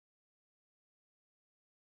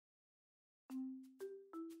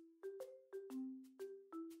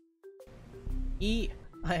I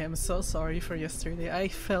am so sorry for yesterday. I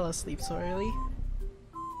fell asleep so early.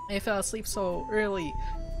 I fell asleep so early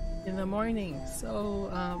in the morning, so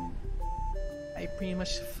I pretty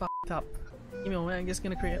much fucked up. You know, I'm just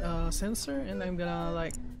gonna create a sensor and I'm gonna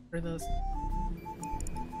like for those.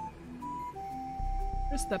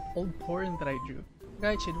 Where's that old porn that I drew?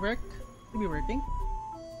 Okay, it should work. Should be working.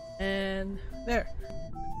 And there.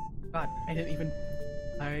 God, I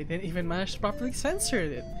didn't even manage to properly censor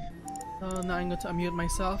it. So now I'm going to unmute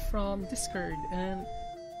myself from Discord and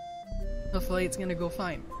hopefully it's gonna go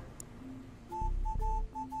fine.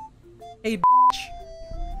 Hey bitch!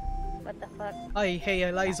 What the fuck? Hi, hey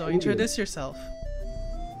Eliza, introduce yourself.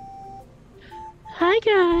 Hi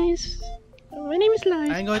guys! My name is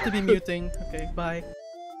Liza. I'm going to be muting. Okay, bye.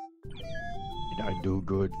 Did I do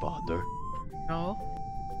good, father? No?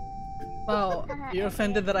 Wow, you're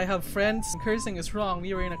offended that I have friends? Cursing is wrong,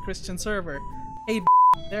 we were in a Christian server. Hey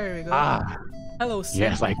there we go. Hello, Sim.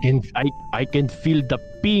 Yes, I can feel the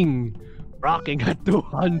ping rocking at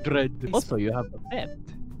 200. Also, you have a pet.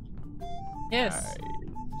 Yes.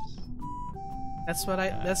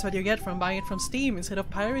 Nice. That's what you get from buying it from Steam instead of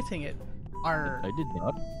pirating it. Arr. I did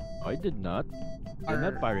not. I did not. I did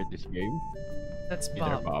not pirate this game. That's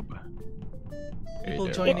Either Bob. Bob. People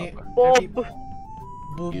Either join it. Bob.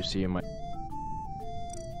 Bob. You see my.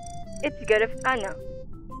 It's good if no.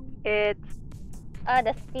 It's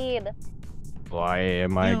the speed. Why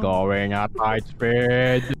am I No. going at high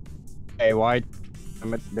speed? Hey, White.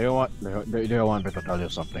 Do you want me to tell you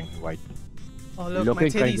something, White? Oh look, my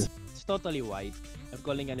titties. It's totally white. I'm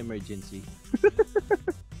calling an emergency.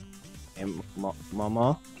 Hey,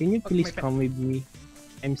 Mama, can you Okay, please my pet. come with me?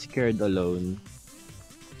 I'm scared alone.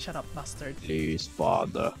 Shut up, bastard. Please,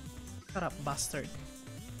 father. Shut up, bastard.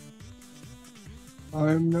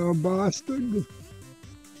 I'm no bastard.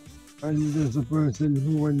 I'm just a person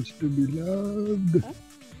who wants to be loved.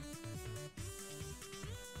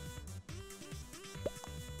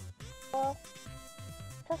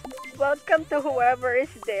 Welcome to whoever is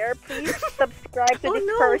there. Please subscribe to this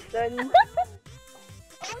person.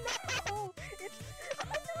 Oh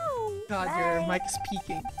no! God, your mic is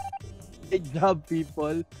peaking. Good job,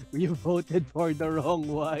 people. We voted for the wrong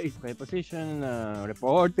White. My position,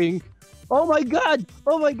 reporting. Oh my god!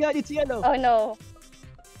 Oh my god, it's yellow! Oh no.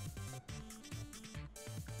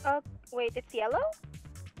 Wait, it's yellow?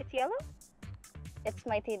 It's yellow? It's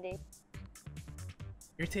my TD.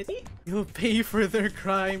 Your titty? You'll pay for their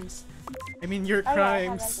crimes. I mean, your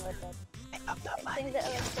crimes. I think the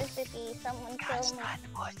electricity, someone killed me.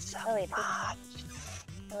 Oh wait,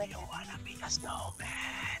 You wanna be a snowman?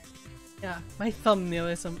 Yeah, my thumbnail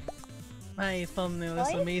is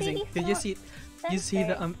amazing. Did you see?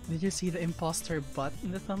 Did you see the imposter butt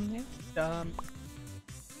in the thumbnail?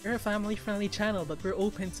 We're a family-friendly channel, but we're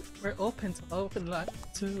open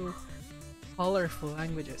to colorful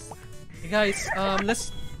languages. Hey guys,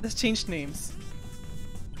 let's change names.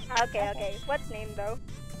 Okay. What name though?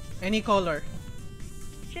 Any color.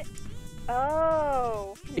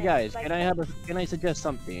 Oh. Hey guys, can I suggest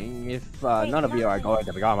something? If none of you are going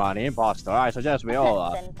to become an imposter, I suggest we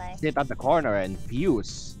all sit at the corner and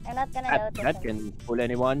fuse. I'm not gonna That can fool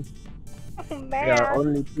anyone. Oh, We man. are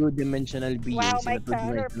only two-dimensional beings Wow, in my a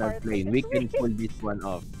two-dimensional counterpart. plane. We can pull this one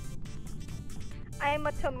off. I'm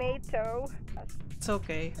a tomato. It's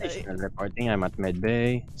okay. Additional reporting, I'm at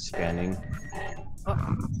Medbay, scanning.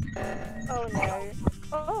 Oh no.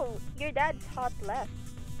 Oh, your dad's hot left.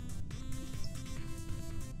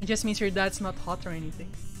 It just means your dad's not hot or anything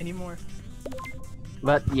anymore.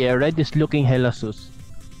 But yeah, Red is looking hella sus.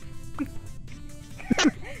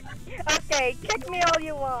 Okay, kick me all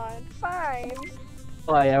you want. Fine.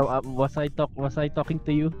 Why, was I talking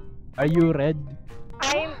to you? Are you Red?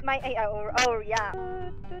 I'm my oh yeah.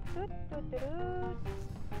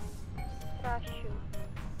 Trash shoe.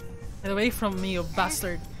 Get away from me, you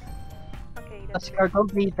bastard. Okay, that's Task are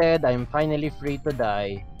completed. I'm finally free to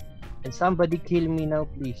die. And somebody kill me now,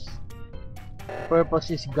 please. Purpose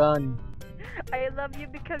is gone. I love you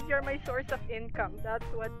because you're my source of income. That's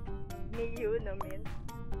what me Yuna means.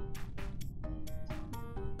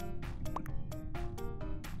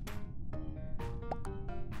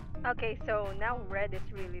 Okay, so now red is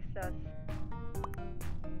really sus.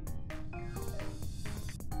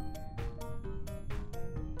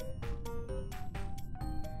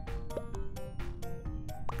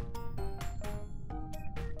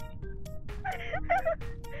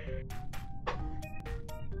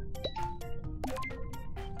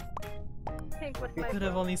 Pink was They my could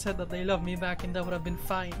have only said that they love me back and that would have been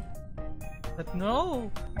fine. But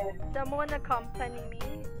no! someone accompany me.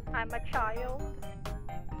 I'm a child.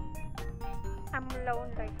 I'm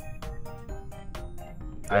lonely.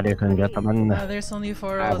 Ladies and gentlemen, There's only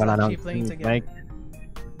 4 I of us will actually announce playing together. like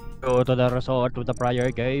go to the resort to the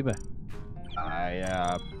prior game.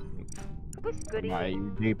 Who's goody? My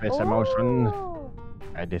deepest emotion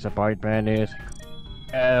and disappointment is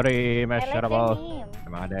very measurable.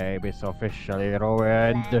 My day is officially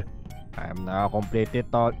ruined. I am now completely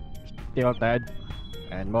tilted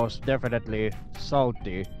and most definitely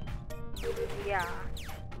salty. Yeah.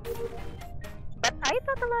 But I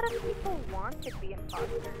thought a lot of people want to be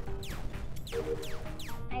imposters.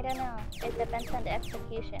 I don't know. It depends on the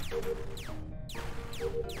execution.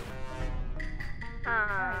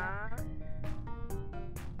 Ah.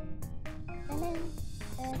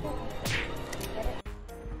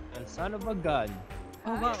 And son of a gun.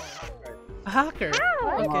 Oh wow. A hacker.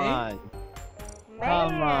 Wow. Come Okay. on. Man.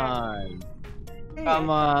 Come on. Come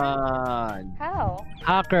on. How?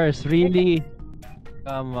 Hackers, really?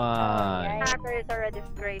 Come on. yeah. Hackers are a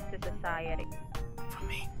disgrace to society. From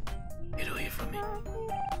me. Get away from me.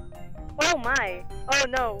 Oh my! Oh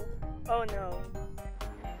no! Oh no!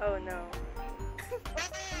 Oh no!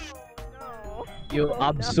 Oh no! You Oh, no.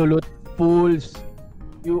 absolute fools.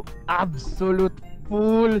 You absolute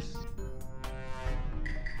fools.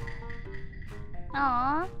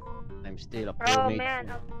 Aww. I'm still a Oh crewmate.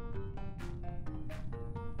 man!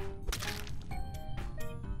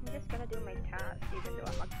 I'm just gonna do my task even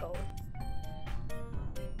though I'm a ghost.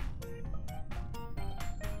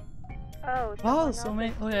 Oh, Wow, someone so else many.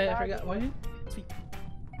 is Oh yeah, I logging forgot. Why in. did speak?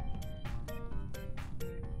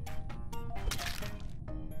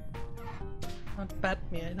 Don't bat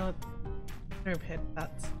me. I don't nerve head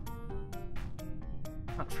bats.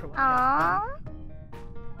 Not for what. Aww.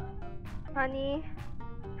 Honey,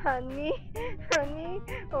 honey, honey.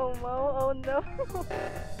 Oh no! Oh no!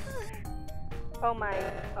 Oh my!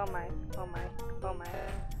 Oh my! Oh my! Oh my!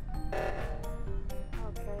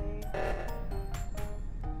 Okay.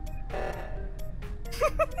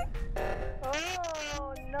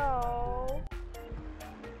 Oh no!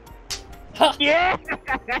 Yeah!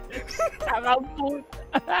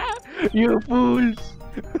 You fools!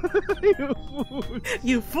 You fools!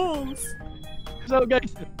 You fools! So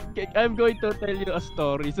guys, I'm going to tell you a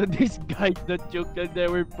story. So these guys that joked and they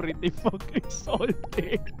were pretty fucking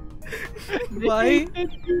salty. Why?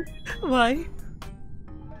 Why?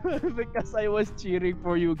 Because I was cheering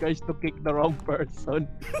for you guys to kick the wrong person.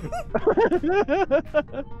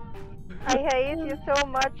 I hate you so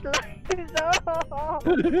much, Liza. Oh,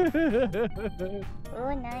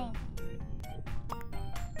 nice.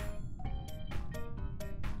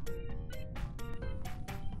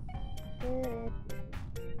 Good.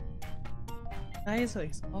 Liza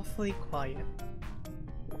is awfully quiet.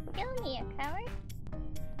 Kill me, a coward.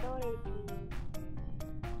 Sorry.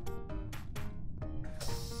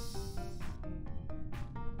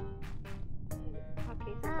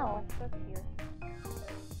 Okay, so Ow. someone's stuck here.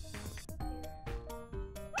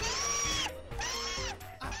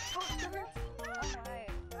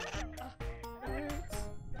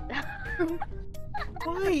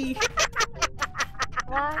 Why?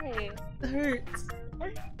 Why? It hurts.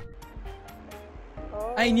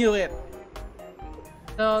 Oh. I knew it.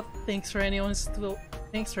 So thanks for anyone who's still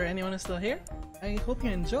here. I hope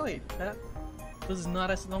you enjoyed. That was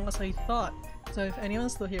not as long as I thought. So if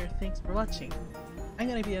anyone's still here, thanks for watching. I'm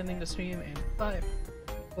gonna be ending the stream in 5,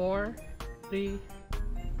 4, 3,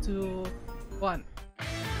 2, 1.